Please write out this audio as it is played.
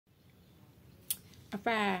A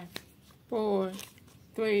 5, 4,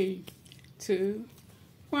 3, 2,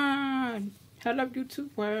 1. Hello, YouTube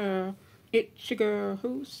world. It's your girl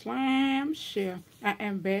who slimchelle. I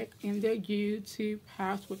am back in the YouTube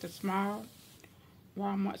house with a small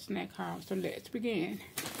Walmart snack haul. So let's begin.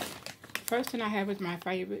 First thing I have is my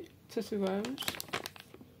favorite Tootsie Rolls.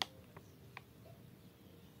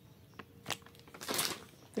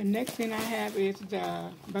 The next thing I have is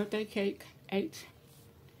the birthday cake 8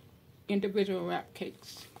 individual wrap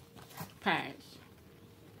cakes, pies.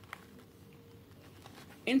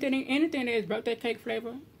 Anything that is birthday cake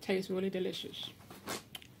flavor tastes really delicious.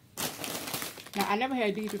 Now, I never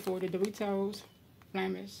had these before, the Doritos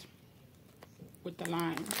Flamis with the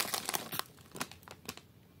lime.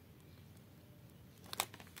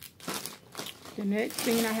 The next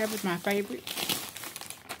thing I have is my favorite,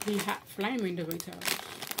 the hot flaming Doritos.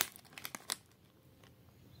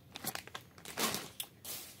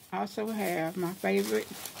 I also have my favorite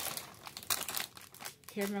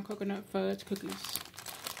caramel coconut fudge cookies.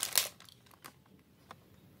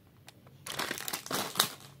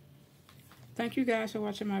 Thank you guys for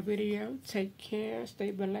watching my video. Take care,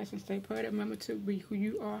 stay blessed, and stay pretty. Remember to be who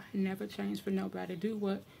you are. Never change for nobody. Do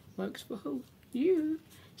what works for who? You.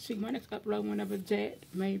 See my next upload whenever that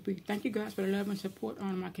may be. Thank you guys for the love and support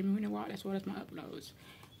on my community wall as well as my uploads.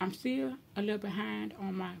 I'm still a little behind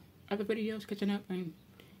on my other videos, catching up and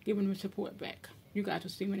giving them support back. You guys will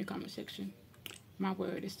see me in the comment section. My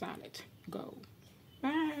word is solid. Go.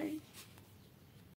 Bye.